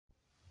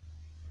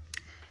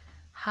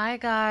Hi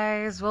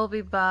guys, we'll be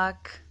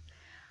back.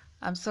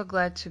 I'm so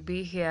glad to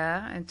be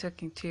here and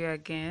talking to you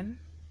again.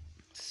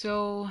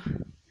 So,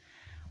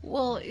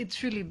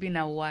 it's really been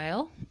a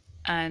while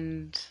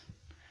and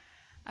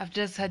I've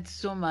just had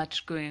so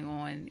much going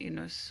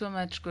on, so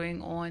much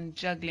going on,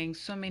 juggling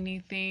so many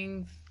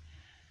things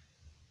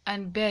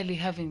and barely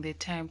having the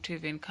time to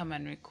even come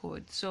and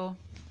record. So,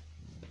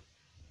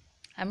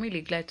 I'm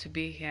really glad to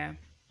be here.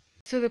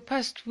 So, the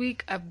past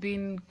week I've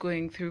been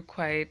going through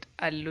quite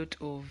a lot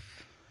of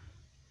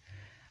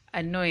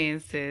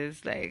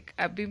annoyances. Like,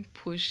 I've been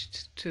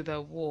pushed to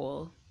the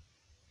wall.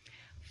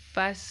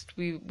 First,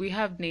 we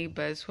have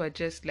neighbors who are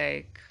just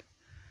like,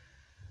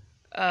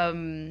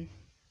 um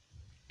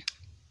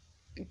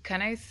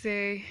can I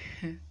say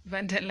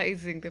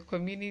vandalizing the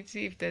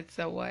community, if that's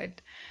a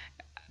word.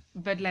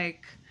 But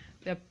like,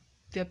 they're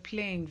they're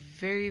playing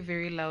very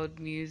very loud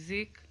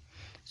music,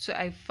 so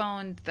I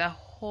found the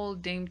whole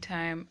damn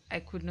time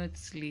I could not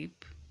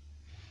sleep.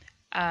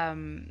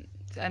 um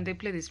and they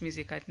play this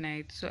music at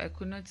night, so I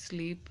could not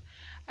sleep.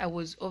 I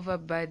was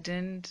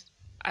overburdened.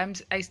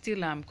 I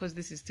still am, because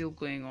this is still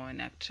going on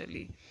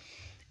actually.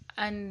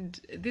 And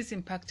this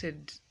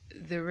impacted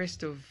the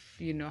rest of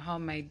how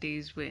my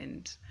days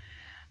went.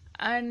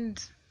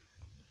 And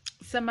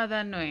some other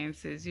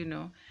annoyances,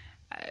 you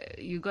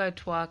go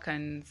at work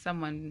and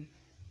someone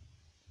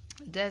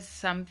does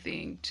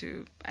something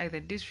to either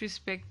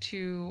disrespect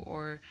you,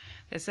 or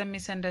there's some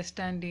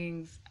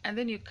misunderstandings, and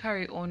then you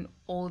carry on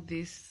all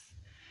this,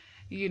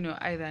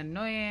 either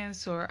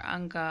annoyance or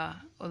anger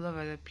all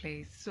over the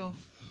place. So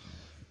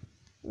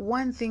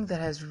one thing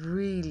that has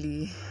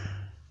really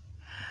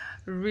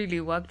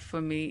worked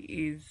for me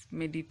is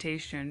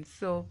meditation.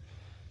 So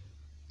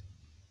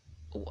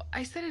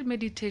I started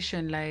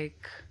meditation,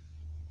 like,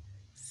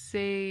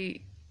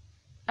 say,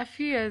 a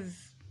few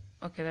years.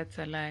 Okay, that's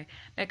a lie.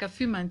 Like a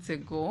few months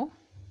ago.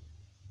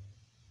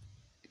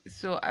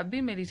 So I've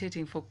been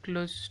meditating for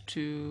close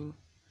to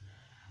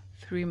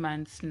 3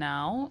 months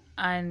now,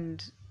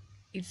 and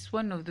it's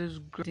one of those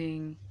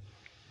great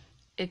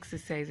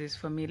exercises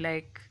for me.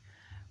 Like,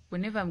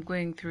 whenever I'm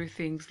going through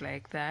things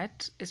like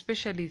that,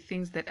 especially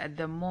things that at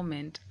the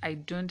moment I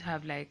don't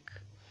have like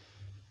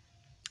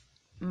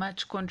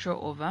much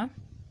control over,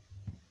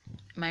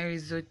 my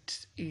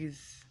resort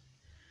is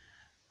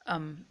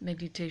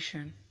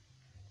meditation.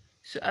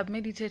 So I've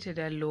meditated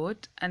a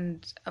lot,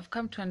 and I've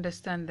come to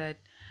understand that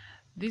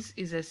this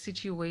is a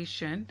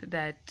situation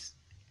that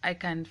I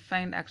can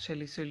find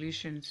actually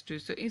solutions to.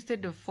 So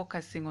instead of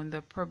focusing on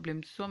the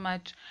problem so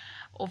much,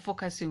 or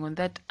focusing on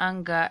that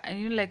anger,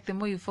 and like, the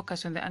more you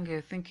focus on the anger,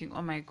 you're thinking,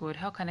 oh my God,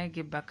 how can I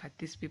get back at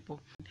these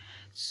people?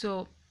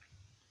 So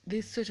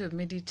this sort of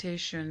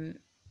meditation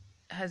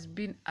has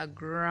been a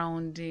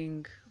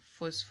grounding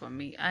force for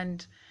me.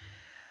 And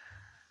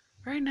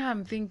right now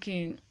I'm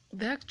thinking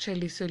there are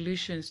actually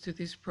solutions to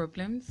these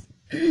problems.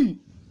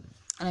 And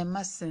I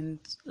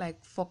mustn't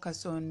like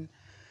focus on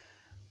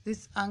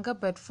this anger,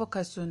 but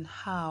focus on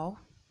how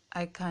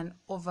I can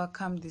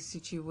overcome the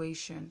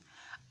situation,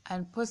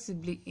 and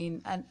possibly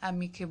in an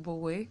amicable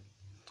way,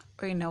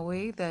 or in a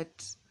way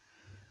that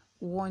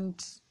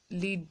won't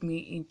lead me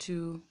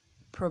into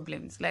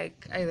problems,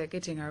 like either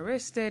getting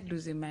arrested,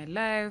 losing my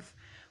life,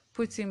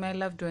 putting my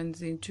loved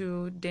ones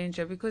into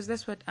danger, because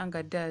that's what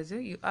anger does.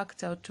 You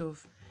act out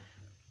of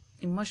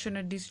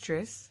emotional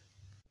distress,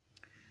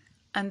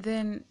 and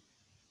then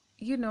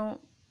you know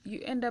you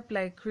end up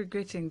like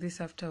regretting this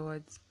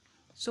afterwards.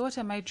 So what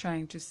am I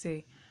trying to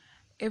say?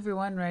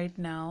 Everyone right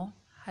now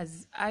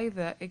has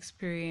either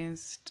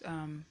experienced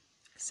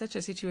such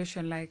a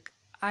situation like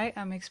I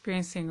am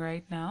experiencing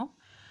right now,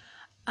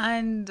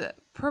 and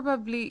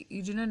probably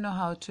you do not know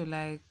how to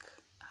like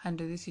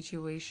handle the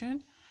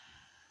situation.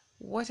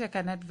 What I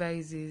can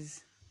advise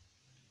is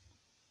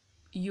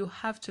you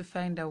have to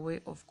find a way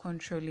of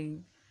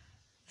controlling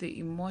the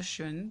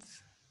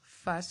emotions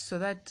first, so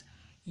that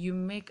you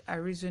make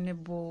a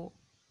reasonable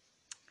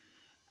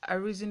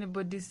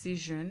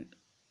decision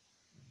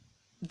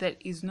that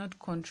is not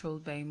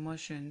controlled by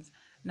emotions.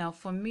 Now,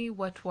 for me,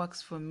 what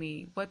works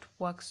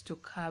to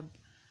curb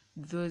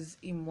those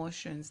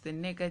emotions, the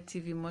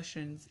negative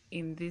emotions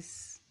in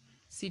this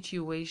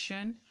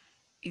situation,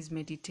 is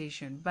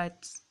meditation.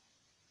 But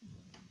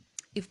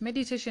if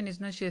meditation is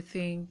not your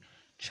thing,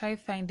 try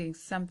finding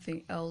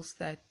something else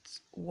that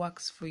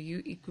works for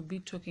you. It could be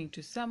talking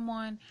to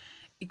someone,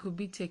 it could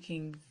be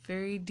taking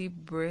very deep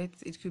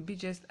breaths, it could be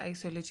just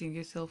isolating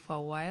yourself for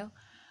a while,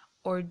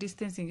 or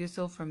distancing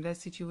yourself from that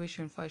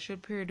situation for a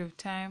short period of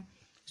time.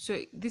 So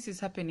this is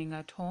happening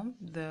at home,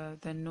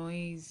 the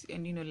noise,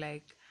 and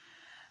like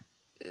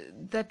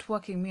that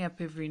waking me up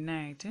every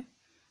night.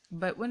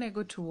 But when I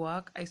go to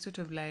work, I sort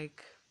of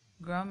like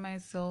ground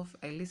myself,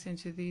 I listen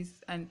to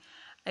this, and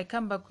I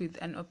come back with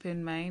an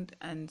open mind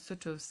and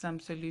sort of some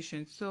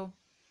solutions. So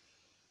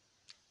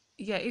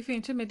yeah, if you're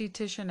into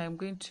meditation, I'm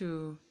going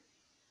to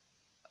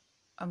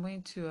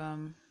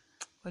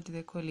what do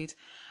they call it?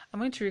 I'm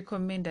going to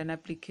recommend an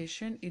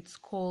application. It's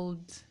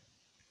called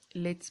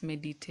Let's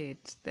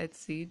Meditate.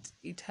 That's it.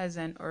 It has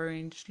an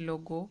orange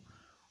logo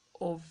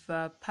of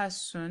a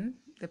person.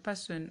 The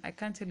person, I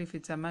can't tell if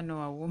it's a man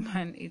or a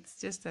woman. It's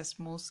just a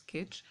small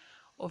sketch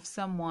of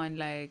someone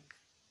like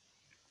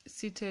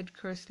seated,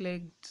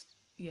 cross-legged,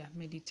 yeah,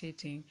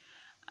 meditating.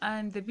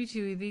 And the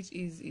beauty with it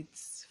is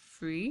it's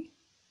free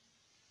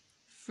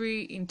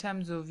in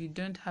terms of you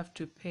don't have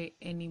to pay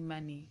any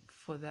money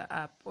for the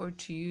app or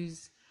to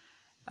use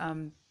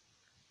um,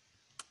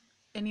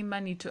 any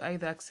money to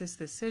either access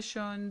the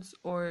sessions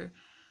or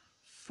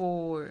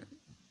for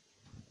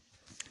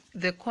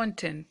the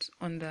content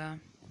on the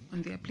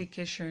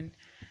application.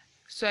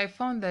 So I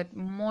found that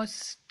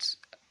most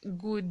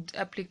good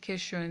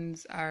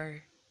applications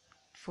are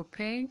for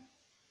paying,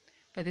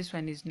 but this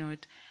one is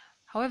not.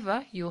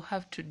 However, you'll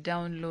have to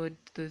download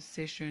those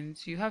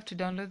sessions. You have to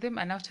download them,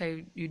 and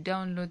after you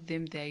download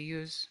them, they're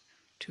yours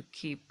to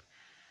keep.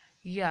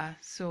 Yeah,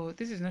 so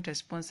this is not a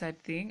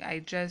sponsored thing. I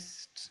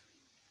just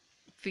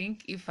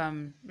think if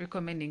I'm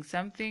recommending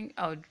something,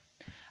 I would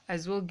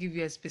as well give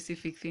you a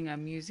specific thing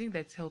I'm using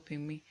that's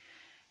helping me.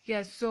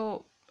 Yeah,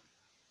 so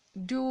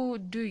do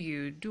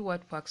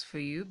what works for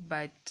you,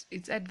 but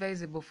it's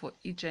advisable for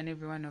each and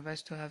every one of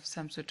us to have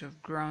some sort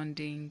of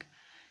grounding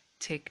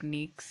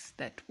techniques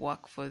that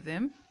work for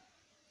them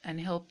and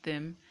help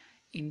them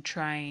in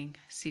trying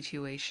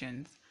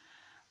situations.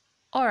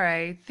 All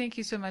right, thank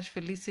you so much for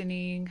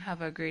listening.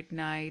 Have a great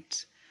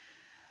night.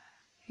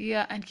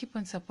 Yeah, and keep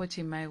on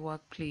supporting my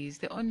work, please.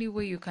 The only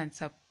way you can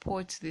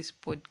support this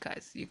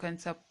podcast, you can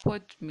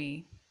support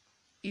me,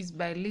 is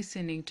by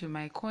listening to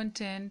my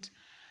content,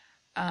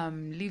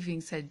 leaving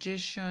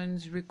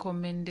suggestions,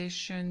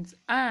 recommendations,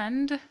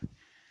 and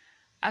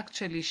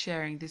actually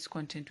sharing this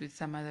content with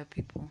some other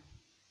people.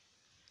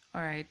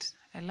 All right,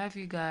 I love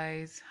you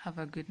guys. Have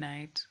a good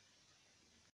night.